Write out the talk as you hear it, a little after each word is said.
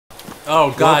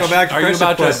Oh gosh, back to are you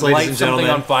about to Quest, ladies light and something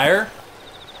gentlemen. on fire?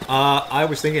 I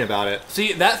was thinking about it.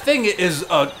 See, that thing is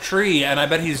a tree, and I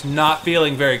bet he's not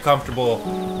feeling very comfortable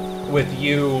with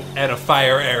you and a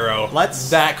fire arrow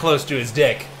that close to his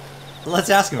dick. Let's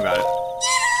ask him about it.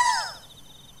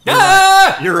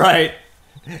 Ah! You're right.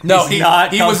 No, he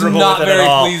was not very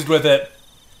pleased with it.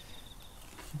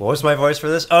 What was my voice for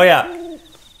this? Oh yeah.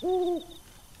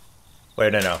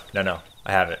 Wait, no.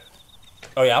 I have it.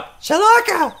 Oh yeah?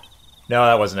 Shalaka! No,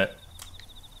 that wasn't it.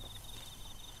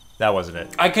 That wasn't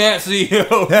it. I can't see you.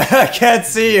 I can't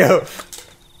see you.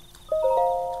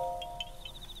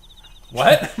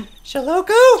 What? Shaloku?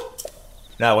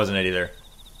 No, that wasn't it either.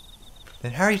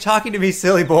 Then how are you talking to me,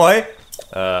 silly boy?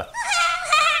 Oh,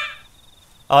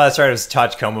 that's right. It was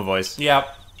Tachikoma voice.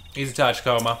 Yep. He's a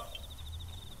Tachikoma.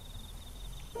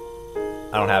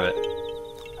 I don't have it.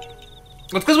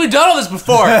 It's because we've done all this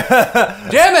before.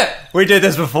 Damn it! We did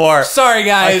this before. Sorry,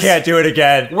 guys. I can't do it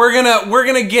again. We're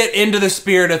gonna get into the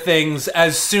spirit of things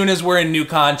as soon as we're in new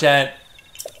content.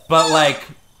 But like,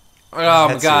 oh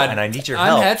my god! And I need your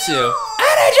help. I'm Hetsu.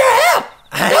 I need your help.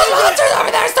 Those monsters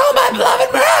over there stole my beloved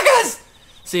maracas.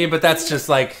 See, but that's just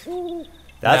like.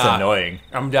 That's annoying.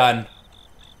 I'm done.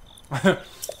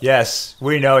 Yes,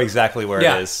 we know exactly where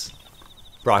it is.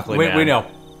 Broccoli Man. We know.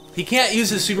 He can't use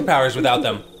his superpowers without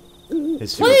them.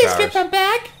 His superpowers. Please get them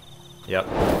back. Yep.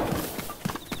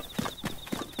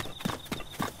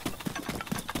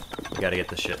 We gotta get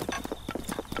this shit.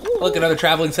 Look, another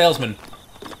traveling salesman.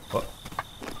 What?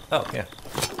 Oh, yeah.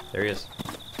 There he is.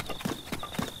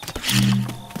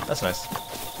 That's nice.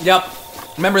 Yep.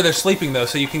 Remember, they're sleeping, though,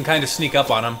 so you can kind of sneak up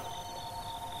on them.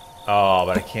 Oh,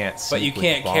 but I can't sneak But you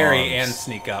can't with carry bombs. and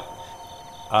sneak up.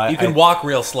 You can walk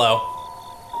real slow.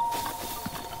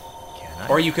 Can I?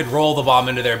 Or you could roll the bomb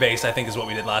into their base, I think is what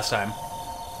we did last time.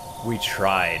 We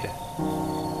tried.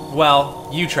 Well,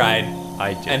 you tried.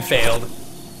 I did. And failed.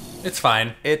 It's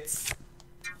fine. It's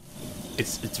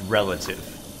relative.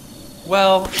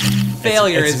 Well,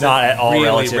 failure it's is not at all really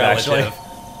relative, relative. actually.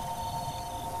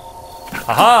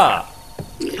 Aha!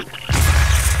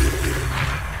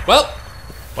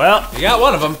 Well, you got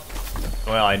one of them.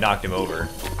 Well, I knocked him over.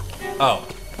 Oh.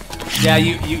 Yeah,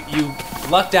 you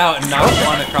lucked out and knocked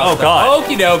one across the... God.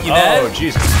 Okie dokie, then. Oh,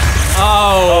 Jesus.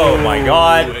 Oh. Oh, my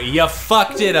God. You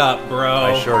fucked it up, bro.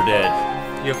 I sure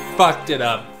did. You fucked it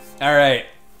up. All right.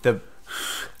 The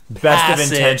best of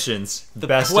intentions. The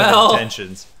best of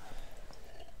intentions.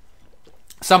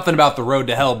 Something about the road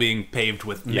to hell being paved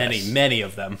with many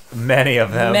of them. Many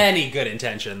of them. Many good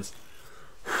intentions.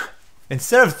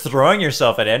 Instead of throwing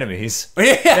yourself at enemies.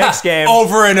 Yeah. Thanks, game.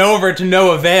 Over and over to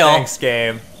no avail. Thanks,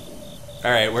 game. All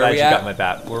right, where Glad are we you at? got my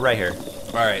bat. We're right here.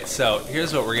 All right, so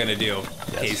here's what we're gonna do,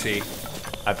 Casey.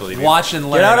 I believe you. Watch and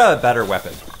learn. Get out a better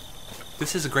weapon.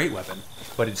 This is a great weapon.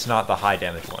 But it's not the high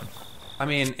damage one. I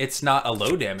mean, it's not a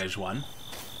low damage one.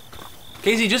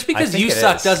 Casey, just because you it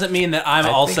suck is. doesn't mean that I'm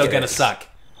also gonna suck.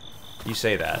 You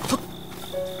say that.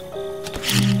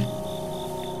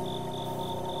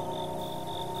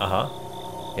 Uh-huh.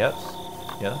 Yep.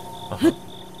 Yeah. Uh-huh.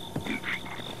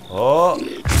 Oh.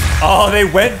 Oh, they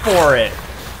went for it.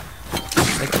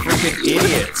 Like freaking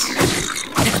idiots.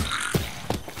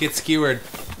 Get skewered.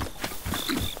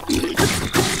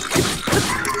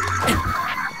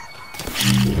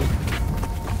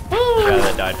 Yeah,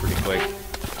 that died pretty quick.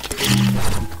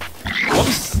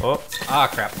 Whoops. Oh. Ah,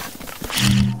 crap.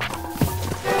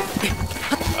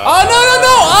 Oh,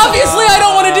 no! Obviously, I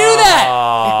don't want to do that!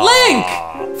 Link!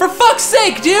 For fuck's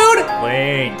sake, dude!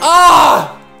 Link.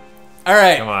 Ah!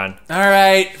 Alright. Come on.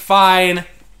 Alright, fine.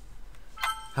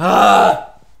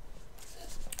 Ah!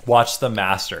 Watch the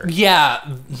master. Yeah.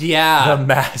 The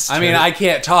master. I mean, I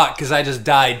can't talk because I just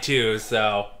died too,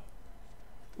 so...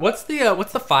 What's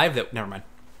the 5 that... Never mind.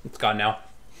 It's gone now.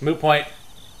 Moot point.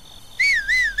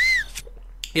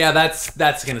 Yeah,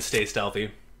 that's gonna stay stealthy.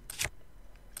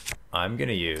 I'm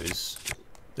gonna use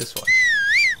this one.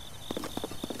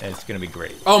 And it's gonna be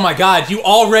great. Oh my god, you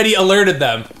already alerted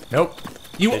them. Nope.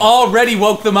 You already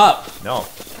woke them up. No.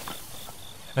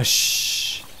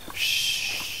 Shh.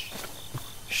 Shh.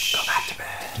 Shh. Go back to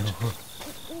bed.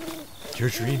 You're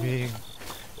dreaming.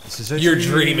 This is a You're dream.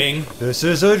 dreaming. This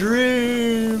is a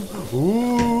dream.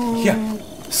 Ooh. Yeah.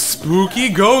 Spooky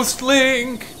ghost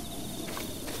Link.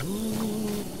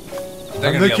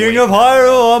 I'm the king of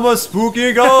Hyrule. I'm a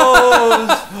spooky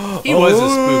ghost. He was a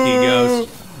spooky ghost.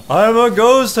 I'm a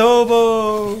ghost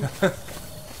hobo.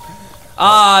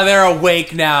 Ah, they're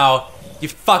awake now. You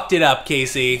fucked it up,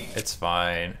 Casey. It's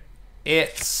fine.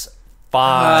 It's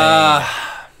fine.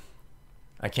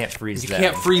 I can't freeze them. You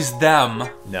can't freeze them.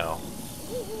 No.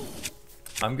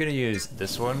 I'm gonna use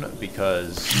this one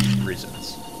because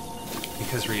reasons.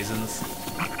 Because reasons.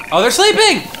 Oh, they're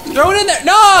sleeping! Throw it in there!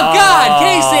 No, God,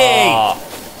 Casey!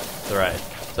 It's alright.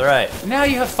 It's alright. Now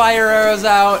you have fire arrows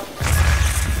out.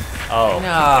 Oh,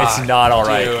 No, it's not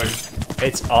alright. dude.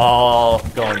 It's all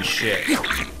going to shit.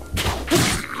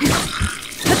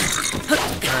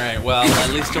 Alright, well, at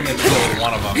least you'll make a kill with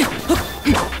one of them.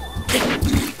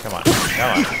 Come on.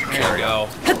 Come on. There you go.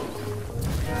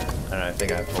 And I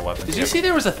think I have full weapons. Did you see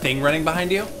there was a thing running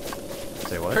behind you?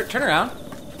 Say what? Turn around.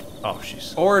 Oh,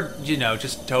 jeez. Or, you know,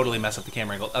 just totally mess up the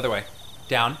camera angle. Other way.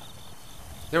 Down.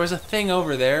 There was a thing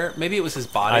over there. Maybe it was his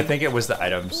body. I think it was the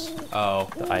items. Oh.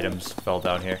 The items fell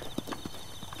down here.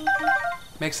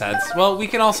 Makes sense. Well, we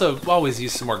can also always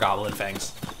use some more goblin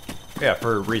fangs. Yeah,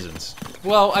 for reasons.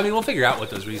 Well, I mean, we'll figure out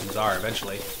what those reasons are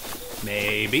eventually.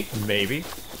 Maybe. Maybe.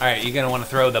 Alright, you're gonna want to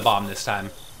throw the bomb this time.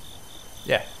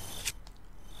 Yeah.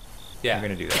 Yeah. I'm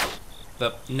gonna do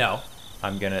that. No.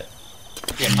 I'm gonna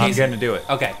Casey. do it.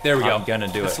 Okay, there we go. I'm gonna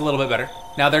do That's it. a little bit better.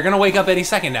 Now, they're gonna wake up any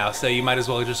second now, so you might as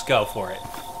well just go for it.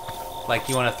 Like,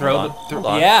 you want to throw Hold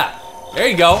on. Yeah! There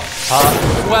you go.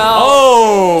 Well...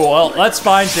 Oh! Well, that's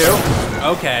fine, too.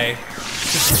 Okay.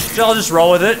 I'll just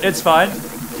roll with it. It's fine.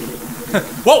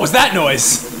 What was that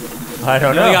noise? I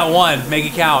don't You know. only got one. Make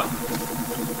it count.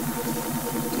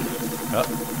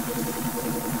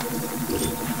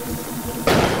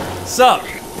 Sup?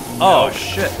 Oh,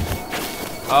 shit.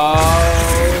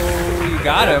 Oh, you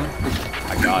got him.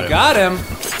 I got it. Got him.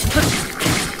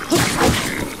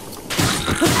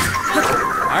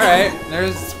 All right,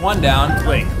 there's one down.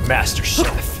 Wait, Master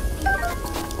Chef.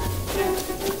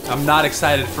 I'm not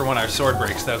excited for when our sword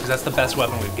breaks though, because that's the best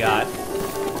weapon we've got.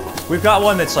 We've got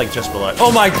one that's like just below.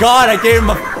 Oh my god, I gave him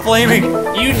a flaming.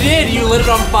 You did. You lit it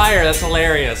on fire. That's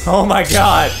hilarious. Oh my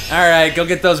god. All right, go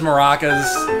get those maracas.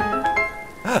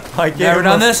 I gave Never him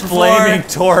done a this flaming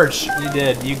before. torch. You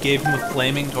did. You gave him a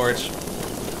flaming torch.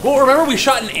 Well, remember we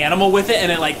shot an animal with it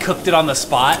and it like cooked it on the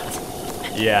spot?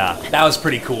 Yeah. That was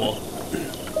pretty cool.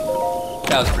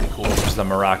 That was pretty cool. There's the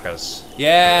maracas.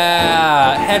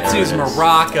 Yeah, Hetsu's There it is.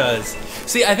 maracas.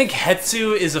 See, I think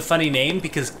Hetsu is a funny name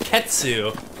because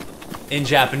Ketsu in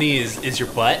Japanese is your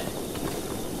butt.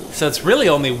 So it's really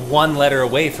only one letter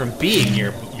away from being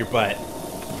your butt.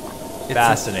 It's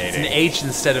Fascinating. It's an H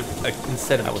instead of a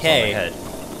That was K. on my head.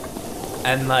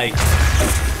 And like,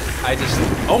 I just,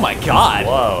 oh my god.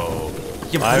 Whoa.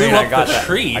 You blew I mean, up I got the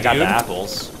tree, I got dude. the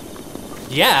apples.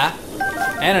 Yeah,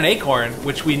 and an acorn,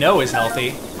 which we know is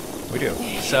healthy. We do.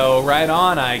 So right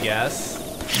on, I guess.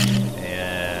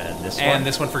 And this one. And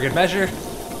this one for good measure.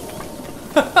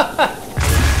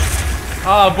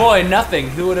 Oh boy, nothing.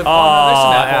 Who would have? Oh, there's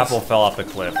some apples. apple fell off the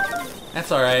cliff.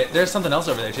 That's all right. There's something else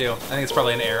over there too. I think it's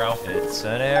probably an arrow. It's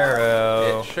an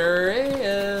arrow. It sure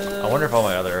is. I wonder if all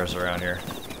my other arrows are around here.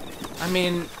 I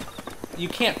mean, you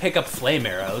can't pick up flame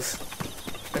arrows.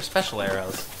 They're special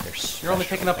arrows. You're only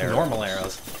picking up normal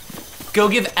arrows. Go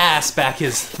give Ass back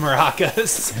his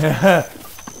maracas.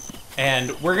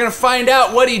 And we're gonna find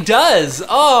out what he does.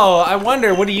 Oh, I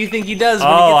wonder, what do you think he does when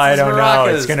he gets I his don't maracas,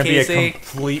 know. It's gonna Casey? be a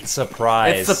complete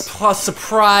surprise. It's a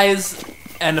surprise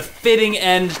and a fitting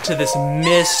end to this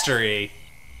mystery.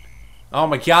 Oh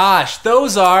my gosh,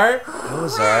 those are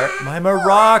my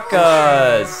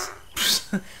maracas.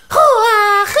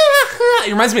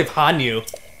 It reminds me of Hanyu.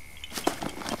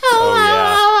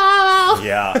 Oh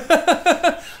yeah.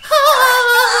 Yeah.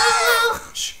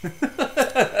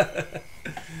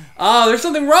 Oh, there's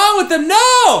something wrong with them. No!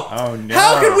 Oh no.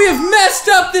 How could we have messed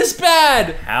up this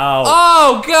bad? How?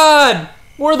 Oh god!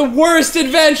 We're the worst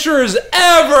adventurers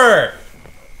ever!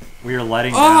 We are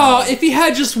letting Oh, down. if he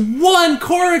had just one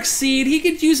Korok seed, he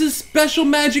could use his special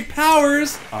magic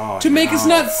powers to make us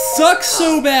not suck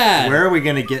so bad. Where are we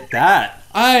gonna get that?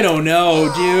 I don't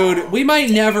know, dude. We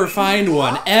might never find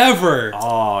one, ever.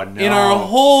 Oh no. In our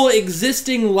whole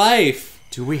existing life.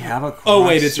 Do we have a Korok Oh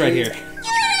wait, it's seed? right here.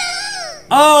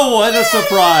 Oh, what a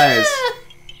surprise!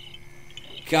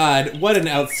 God, what an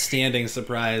outstanding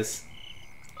surprise.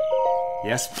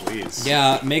 Yes, please.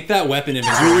 Yeah, make that weapon Do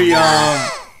inventory. we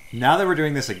now that we're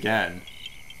doing this again,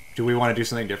 do we want to do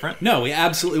something different? No, we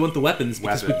absolutely want the weapons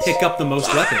because Weapons. we pick up the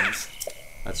most weapons.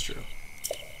 That's true.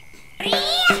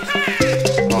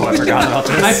 Oh, I forgot about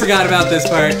this. I forgot about this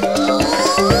part.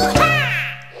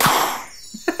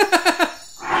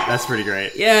 That's pretty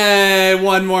great. Yay,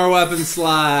 one more weapon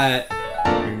slot.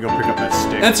 You can go pick up that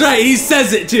stick. That's right, he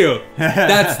says it too.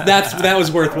 That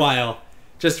was worthwhile.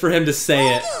 Just for him to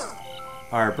say it.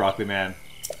 Alright, Broccoli Man.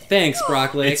 Thanks,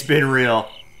 Broccoli. It's been real.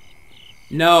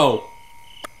 No.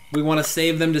 We want to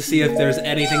save them to see if there's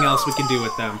anything else we can do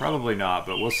with them. Probably not,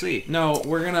 but we'll see. No,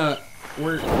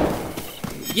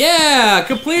 Yeah,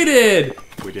 completed!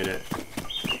 We did it.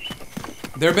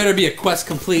 There better be a quest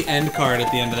complete end card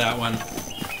at the end of that one.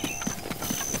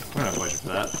 We're not budget for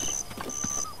that.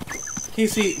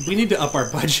 Casey, we need to up our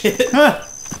budget.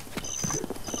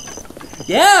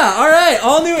 Yeah, alright,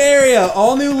 all new area,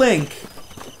 all new Link.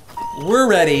 We're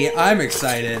ready, I'm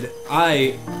excited.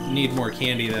 I need more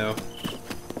candy though.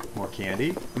 More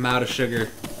candy? I'm out of sugar.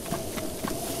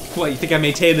 What, you think I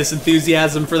maintain this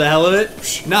enthusiasm for the hell of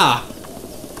it? Nah.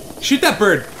 Shoot that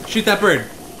bird. Shoot that bird.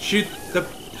 Shoot the...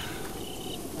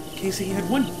 Casey, you had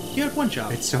one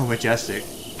job. It's so majestic.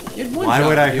 You had one Why job,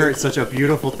 would I dude. hurt such a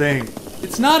beautiful thing?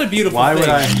 It's not a beautiful Why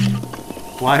thing.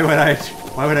 Why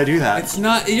would I do that? It's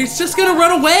not, it's just gonna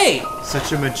run away.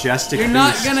 Such a majestic You're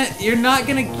beast. you're not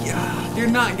gonna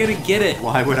get it.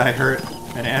 Why would I hurt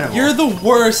an animal? You're the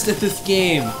worst at this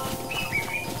game.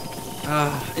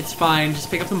 It's fine.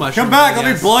 Just pick up the mushrooms. Come back, I let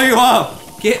me guess. blow you up!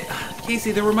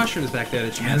 Casey, there were mushrooms back there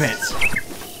that you Damn missed. it.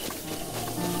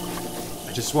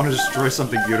 I just want to destroy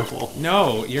something beautiful.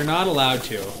 No, you're not allowed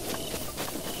to.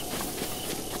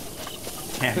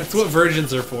 Damn That's it. what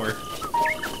virgins are for.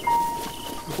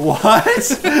 What?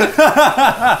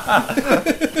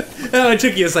 Oh, it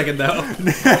took you a second though.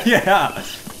 Yeah.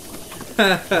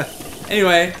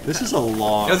 Anyway, This is a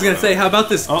long I was gonna say, how about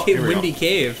this Oh, here we go. windy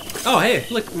cave? Oh, hey,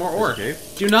 look, more ore. cave.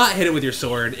 Do not hit it with your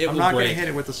sword. It I'm will not break. gonna hit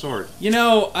it with the sword. You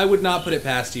know, I would not put it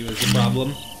past you is the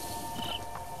problem.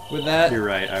 With that, You're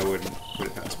right, I wouldn't put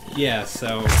it past me. yeah,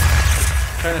 so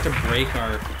try not to break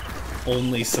our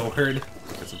only sword.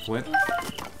 Got some flint.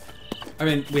 I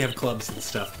mean, we have clubs and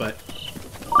stuff, but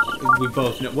we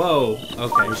both know. Whoa,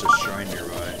 okay. There's a shrine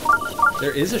nearby.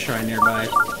 There is a shrine nearby.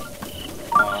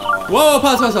 Whoa,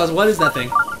 pause. What is that thing?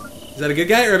 Is that a good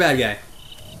guy or a bad guy?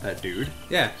 That dude?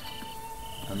 Yeah.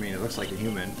 I mean, it looks like a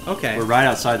human. Okay. We're right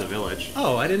outside the village.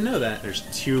 Oh, I didn't know that. There's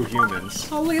 2 humans.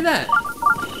 Oh, look at that.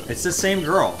 It's the same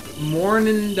girl.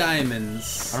 Morning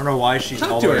Diamonds. I don't know why she's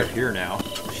Talk all to the way her. up here now.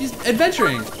 She's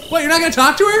adventuring. What, you're not gonna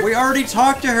talk to her? We already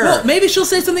talked to her! Well, maybe she'll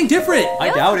say something different.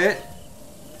 I doubt it.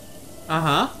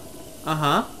 Uh-huh.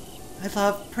 Uh-huh. I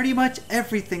love pretty much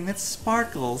everything that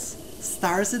sparkles.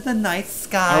 Stars in the night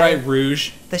sky. Alright,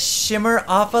 Rouge. The shimmer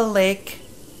off a lake.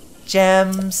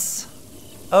 Gems.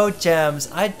 Oh, gems,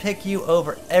 I'd pick you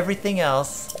over everything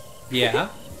else. Yeah.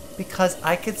 Because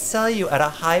I could sell you at a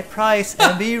high price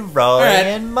and be rolling Alright.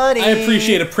 in money. I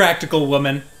appreciate a practical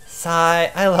woman.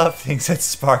 Sigh, I love things that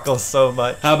sparkle so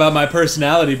much. How about my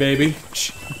personality, baby?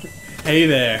 Hey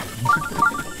there.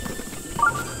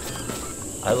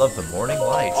 I love the morning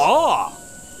light. Oh!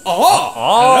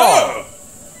 Oh!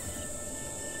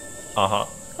 Uh-huh.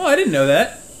 Oh, I didn't know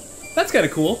that. That's kind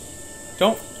of cool.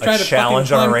 Don't try to challenge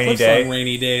fucking on a climb rainy cliffs day? on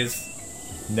rainy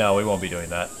days. No, we won't be doing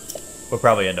that. We'll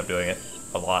probably end up doing it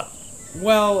a lot.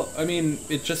 Well, I mean,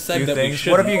 it just said Few that we things.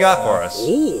 should. What have you got for us?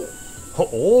 Oh.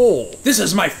 This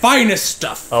is my finest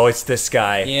stuff. Oh, it's this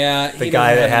guy. Yeah, The he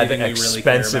guy doesn't that have had the anything we really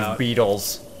care expensive about.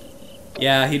 beetles.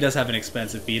 Yeah, he does have an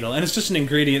expensive beetle, and it's just an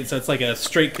ingredient, so it's like a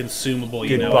straight consumable.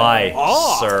 You Goodbye,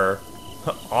 sir.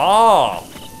 Oh.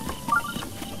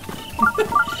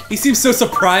 He seems so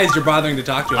surprised you're bothering to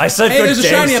talk to him. I said hey, good there's a day,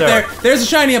 shiny sir. up there. There's a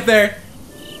shiny up there.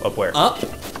 Up where? Up.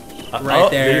 Right oh,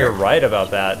 there. You're right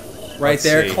about that. Right Let's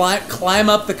there. see. Climb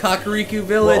up the Kakariko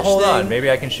village. Well, hold thing. on. Maybe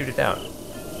I can shoot it down.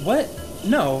 What?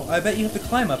 No, I bet you have to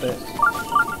climb up it.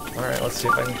 All right, let's see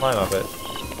if I can climb up it.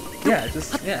 Yeah,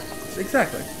 yeah,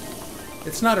 exactly.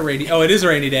 It's not a rainy. Oh, it is a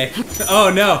rainy day.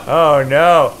 Oh no. Oh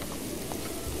no.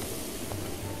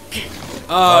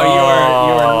 Oh, you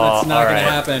are. That's not all gonna right.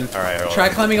 happen. All right, hold Try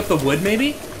on. climbing up the wood,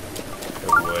 maybe. The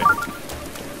wood.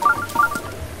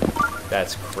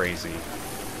 That's crazy.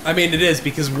 I mean, it is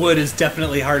because wood is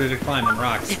definitely harder to climb than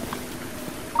rocks.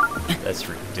 That's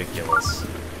ridiculous.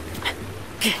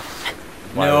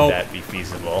 Why No. would that be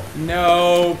feasible?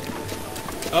 No.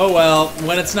 Oh well.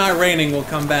 When it's not raining, we'll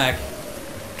come back.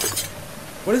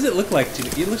 What does it look like to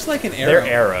you? It looks like an arrow. They're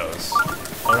arrows.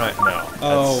 I'm not. No.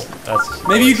 Oh. That's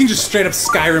Maybe you can just straight up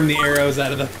Skyrim the arrows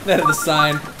out of the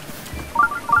sign.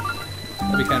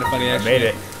 That'd be kind of funny, I actually. made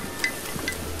it.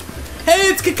 Hey,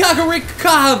 it's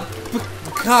Kakariko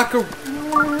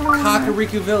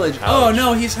Village. Oh Ouch.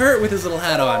 no, he's hurt with his little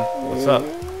hat on. What's up,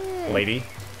 lady?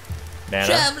 Nana?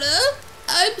 Traveler,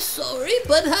 I'm sorry,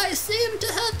 but I seem to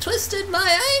have twisted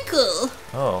my ankle.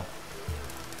 Oh.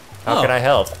 How Oh. can I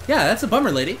help? Yeah, that's a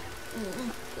bummer, lady.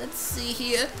 Let's see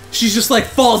here. She's just like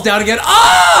falls down again.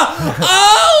 Ah!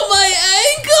 Oh, my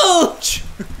ankle!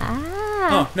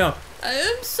 Oh no.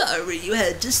 I'm sorry you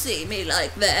had to see me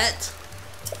like that.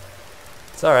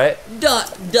 It's all right. ...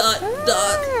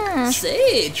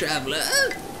 Say, traveler.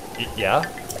 Yeah.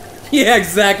 Yeah,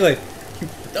 exactly.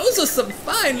 Those are some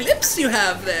fine lips you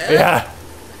have there. Yeah.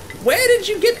 Where did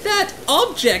you get that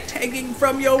object hanging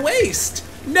from your waist?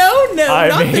 No,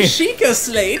 not the Sheikah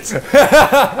slate.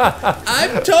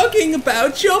 I'm talking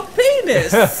about your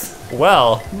penis.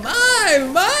 Well.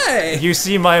 My. You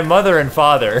see, my mother and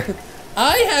father.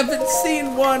 I haven't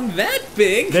seen one that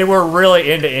big. They were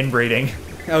really into inbreeding.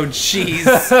 Oh, jeez.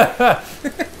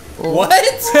 What?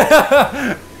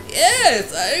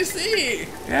 Yes, I see.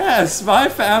 Yes, my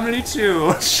family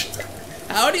too.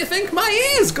 How do you think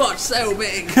my ears got so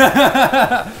big?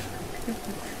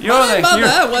 You're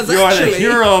the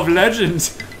hero of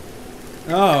legend.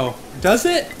 Oh, does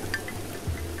it?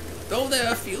 Though there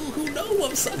are few who know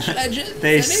of such legends.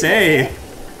 They say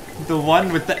the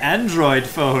one with the Android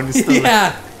phone is the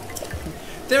Yeah.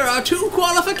 There are 2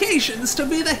 qualifications to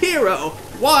be the hero.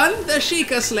 1, the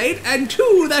Sheikah slate, and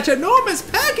 2, that enormous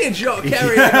package you're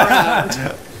carrying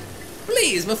around.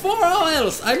 Please, before all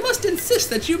else, I must insist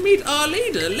that you meet our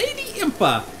leader, Lady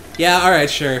Impa. Yeah, alright,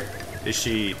 sure. Is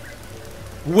she...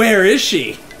 Where is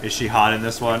she? Is she hot in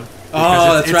this one?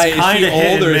 Oh, that's right. Is she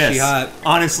old or is is she hot?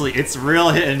 Honestly, it's real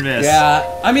hit and miss. Yeah.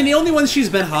 I mean, the only one she's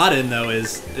been hot in, though,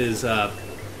 is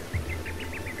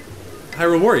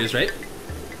Hyrule Warriors, right?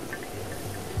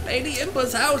 Lady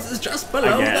Impa's house is just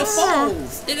below the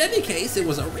falls. In any case, it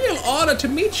was a real honor to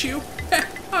meet you.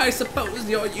 I suppose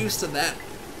you're used to that,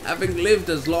 having lived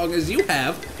as long as you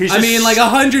have. I mean, like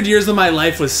 100 years of my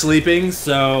life was sleeping,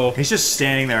 so... He's just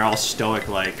standing there all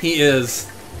stoic-like. He is.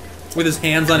 With his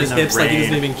hands on his hips like he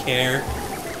doesn't even care.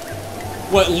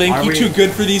 What, Link, you too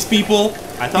good for these people?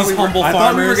 I thought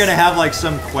we were gonna have like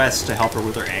some quest to help her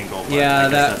with her ankle. But yeah,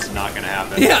 that's not gonna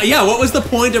happen. Yeah. What was the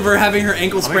point of her having her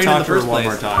ankle sprained in the first place?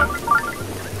 One more time.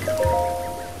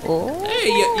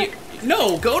 Hey,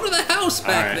 no, go to the house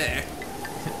back there.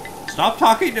 Stop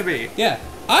talking to me. Yeah,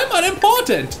 I'm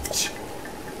unimportant.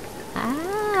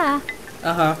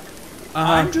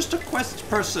 I'm just a quest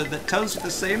person that tells you the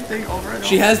same thing over and over.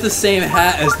 She has the same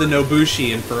hat as the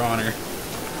Nobushi in For Honor.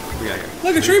 Yeah.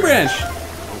 Look, a tree branch.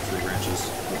 Tree branches.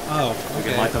 Oh, okay. We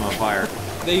can light them on fire.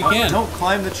 There you can. Don't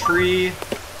climb the tree.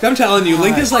 I'm telling you,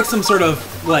 Link is like some sort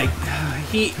of like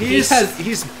he's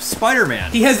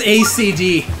Spider-Man. He has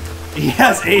ACD. He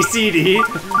has ACD.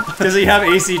 Does he have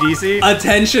ACDC?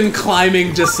 Attention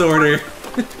climbing disorder.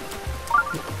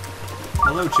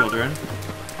 Hello, children.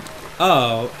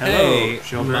 Oh, hello, hey,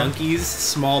 children. Monkeys,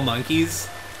 small monkeys.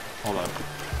 Hold on.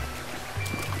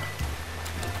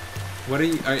 What are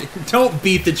you? Don't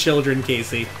beat the children,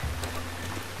 Casey.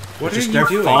 What are you doing?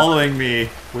 They're following me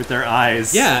with their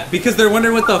eyes. Yeah, because they're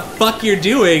wondering what the fuck you're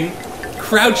doing,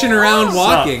 crouching around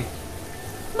walking.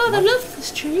 Mother loves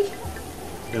this tree.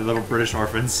 They're little British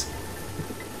orphans.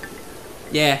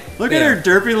 Yeah. Look at her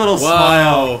derpy little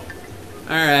smile.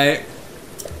 Alright.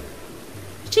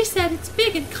 She said it's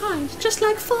big and kind, just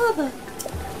like father.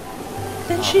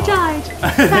 Then she died.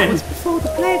 That was before the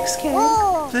plagues came.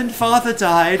 Then father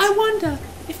died. I wonder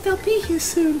if they'll be here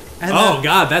soon. And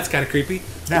God, that's kind of creepy.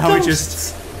 Now we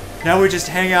just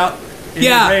hang out in the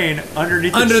rain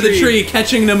underneath the tree,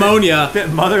 catching pneumonia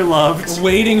that mother loved,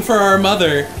 waiting for our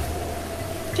mother.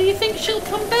 Do you think she'll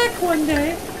come back one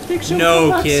day?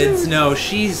 No, kids, no.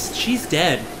 She's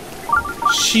dead.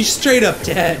 She's straight up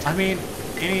dead. I mean,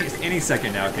 any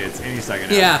second now, kids. Any second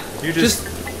now. Yeah. You just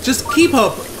keep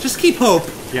hope. Just keep hope.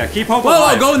 Yeah, keep hope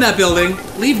alive. Whoa, go in that building.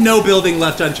 Leave no building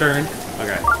left unturned.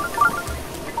 Okay.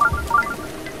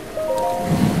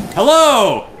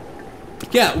 Hello!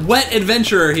 Yeah, wet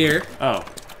adventurer here. Oh.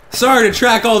 Sorry to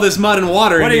track all this mud and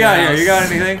water. What do you got here? You got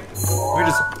anything? We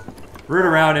just root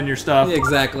around in your stuff. Yeah,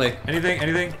 exactly. Anything?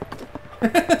 Anything?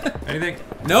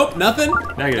 Nope, nothing?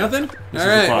 Negative. Nothing?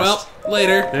 Alright, well,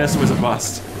 later. This was a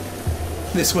bust.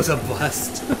 This was a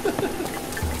bust.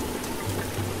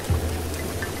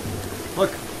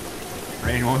 Look,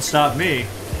 rain won't stop me.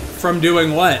 From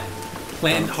doing what?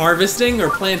 Harvesting or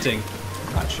planting?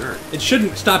 I'm not sure. It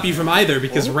shouldn't stop you from either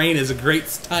because rain is a great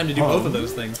time to do both of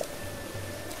those things.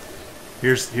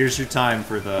 Here's your time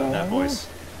for that voice.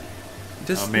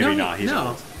 Maybe not. He's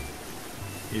old.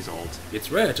 He's old.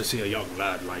 It's rare to see a young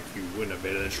lad like you in a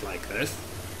village like this.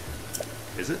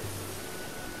 Is it?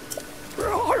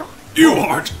 You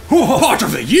aren't part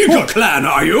of the Yiga clan,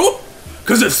 are you?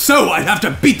 Because if so, I'd have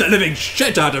to beat the living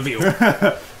shit out of you.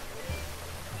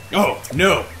 Oh,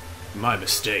 no. My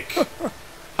mistake.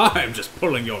 I'm just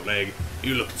pulling your leg.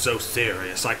 You looked so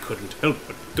serious, I couldn't help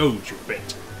but goad you a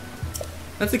bit.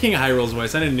 That's the King of Hyrule's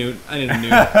voice. I didn't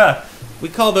know. We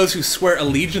call those who swear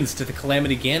allegiance to the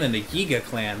Calamity Ganon the Yiga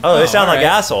clan. Oh, they sound like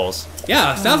assholes.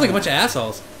 Yeah, sounds like a bunch of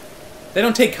assholes. They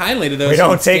don't take kindly to those. We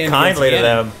don't take kindly to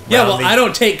them. Yeah, well, I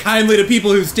don't take kindly to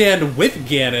people who stand with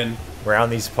Ganon. around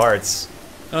these parts.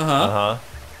 Oh,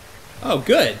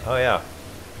 good. Oh yeah.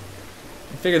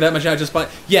 I figured that much out just by...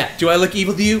 Yeah, do I look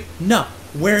evil to you? No.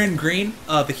 Wearing green,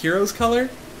 the hero's color?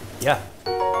 Yeah.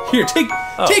 Here,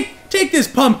 take this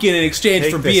pumpkin in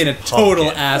exchange for being a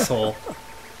total asshole.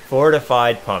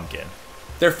 Fortified pumpkin.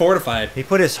 They're fortified. He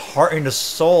put his heart and his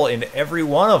soul into every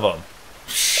one of them.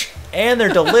 And they're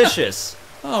delicious.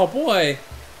 Oh, boy.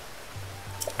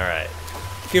 Alright.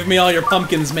 Give me all your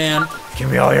pumpkins, man. Give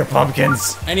me all your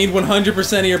pumpkins. I need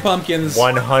 100% of your pumpkins.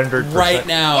 100%. Right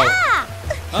now. Yeah.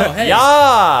 Oh, hey.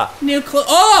 Yeah! New clothes.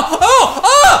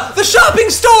 Oh! The shopping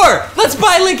store! Let's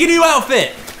buy Link a new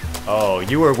outfit. Oh,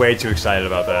 you were way too excited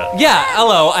about that. Yeah,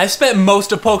 hello. I spent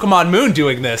most of Pokemon Moon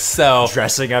doing this, so...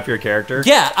 Dressing up your character?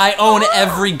 Yeah, I own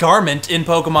every garment in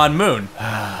Pokemon Moon.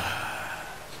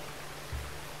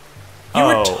 You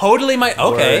were totally my...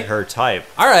 Okay. Her type.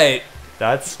 Alright.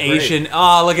 That's great. Asian.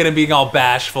 Oh, look at him being all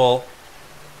bashful.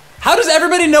 How does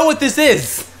everybody know what this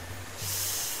is?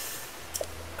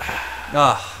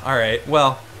 Oh, alright.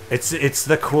 Well... It's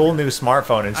the cool new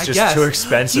smartphone. It's just too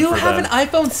expensive for them. Do you have an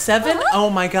iPhone 7? Oh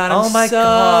my god, I'm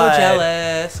so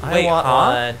jealous. I Wait, want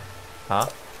one. Huh?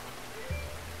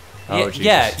 Oh,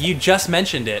 yeah, you just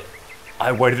mentioned it.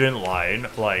 I waited in line,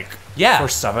 like, for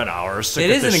 7 hours to It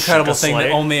get is this an incredible thing that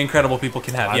Sheikah only incredible people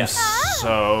can have, I'm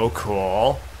so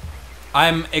cool.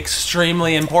 I'm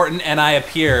extremely important, and I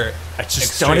appear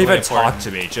Just don't even talk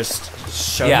to me. Just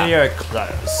show me your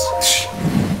clothes.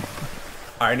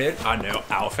 I need a new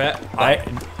outfit.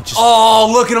 Oh,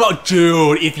 look at him.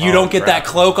 Dude, if you don't get that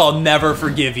cloak, I'll never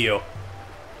forgive you.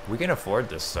 We can afford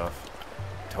this stuff.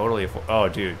 Totally afford. Oh,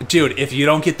 dude. Dude, if you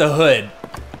don't get the hood.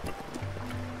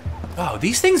 Oh,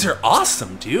 these things are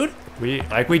awesome, dude. We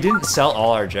didn't sell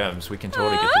all our gems. We can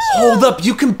totally get this. Hold up,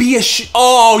 you can be a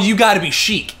Oh, you gotta be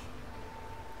chic.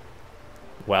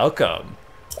 Welcome,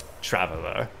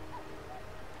 traveler.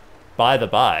 By the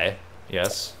by,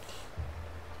 yes.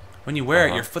 When you wear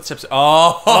it, your footsteps...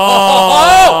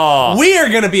 Oh! We are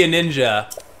gonna be a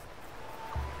ninja.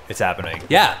 It's happening.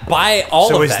 Yeah, buy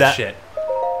all of that shit.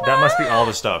 That must be all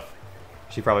the stuff.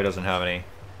 She probably doesn't have any.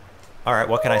 Alright,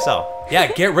 what can I sell? Yeah,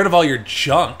 get rid of all your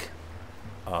junk.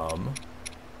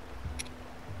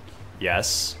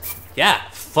 Yes. Yeah,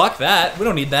 fuck that. We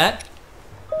don't need that.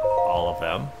 All of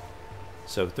them.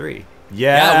 So 3.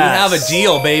 Yeah, we have a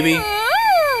deal, baby.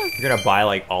 You're gonna buy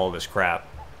like all of this crap.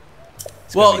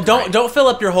 Well, don't fill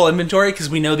up your whole inventory because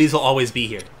we know these will always be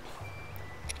here.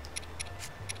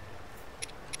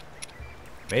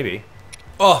 Maybe.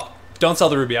 Oh, don't sell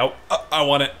the ruby. I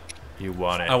want it. You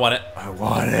want it. I want it. I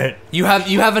want it. You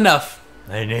have enough.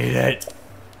 I need it.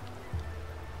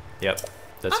 Yep.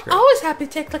 That's great. I'm always happy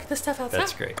to take a look at the stuff outside.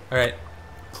 That's great. All right.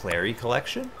 Clary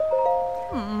collection?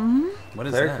 What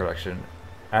is Clary that? collection.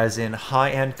 As in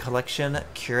high-end collection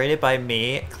curated by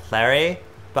me, Clary.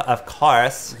 But of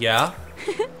course, Yeah.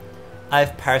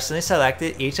 I've personally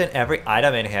selected each and every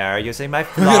item in here using my Look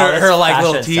flawless at her like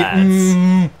fashion little teeth.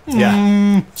 sense.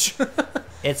 Yeah.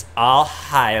 It's all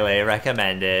highly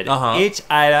recommended. Each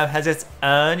item has its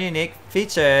own unique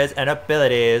features and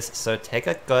abilities, so take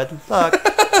a good look.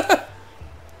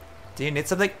 Do you need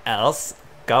something else?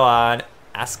 Go on,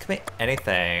 ask me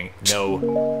anything.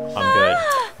 No, I'm good.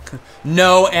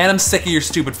 No, and I'm sick of your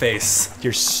stupid face.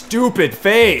 Your stupid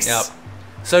face. Yep.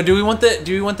 So do we want the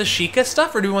Sheikah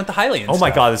stuff or do we want the Hylian Oh my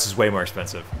stuff? god, this is way more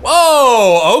expensive.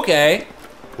 Whoa, okay.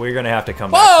 We're gonna have to come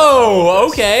back. Whoa,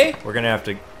 okay. We're gonna have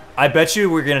to. I bet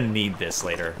you we're gonna need this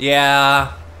later.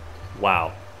 Yeah.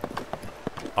 Wow.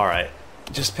 All right.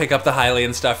 Just pick up the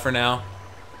Hylian stuff for now.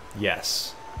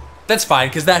 Yes. That's fine,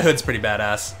 because that hood's pretty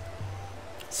badass.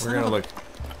 We're gonna look.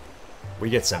 We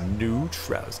get some new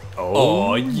trousers.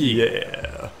 Oh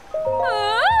yeah.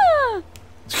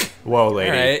 Whoa, lady.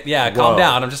 All right, yeah, calm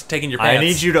down. I'm just taking your pants. I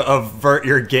need you to avert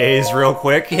your gaze real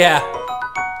quick. Yeah.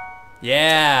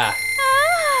 Yeah.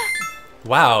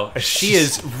 Wow, she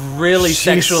is really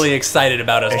sexually excited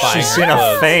about us buying She's her gonna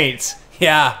clothes. faint.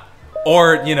 Yeah.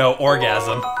 Or, you know,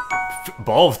 orgasm.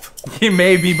 Both. It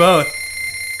may be both.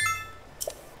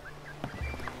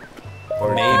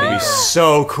 Or maybe. Be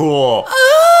so cool.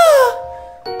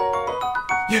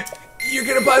 You're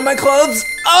gonna buy my clothes?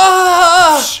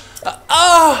 Ah!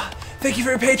 Thank you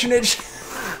for your patronage.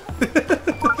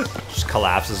 Just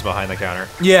collapses behind the counter.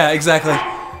 Yeah, exactly.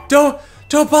 Don't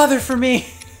bother for me.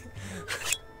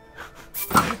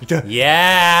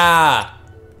 Yeah.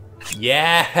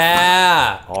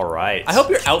 Yeah. All right. I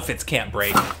hope your outfits can't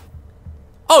break.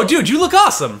 Oh, dude, you look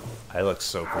awesome. I look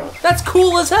so cool. That's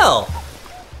cool as hell.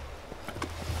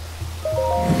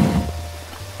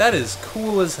 That is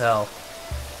cool as hell.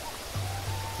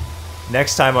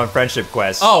 Next time on Friendship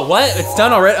Quest. Oh, what? It's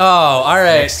done already? Oh, all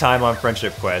right. Next time on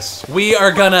Friendship Quest. We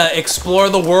are gonna explore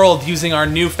the world using our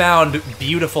newfound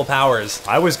beautiful powers.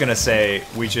 I was gonna say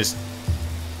we just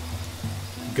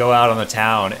go out on the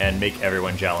town and make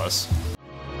everyone jealous.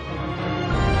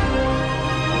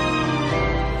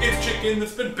 It's chicken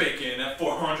that's been baking at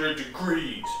 400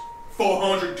 degrees.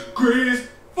 400 degrees,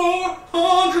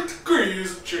 400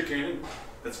 degrees of chicken.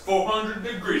 That's 400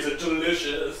 degrees of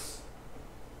delicious.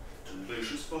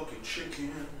 Delicious fucking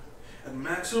chicken at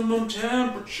maximum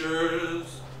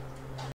temperatures.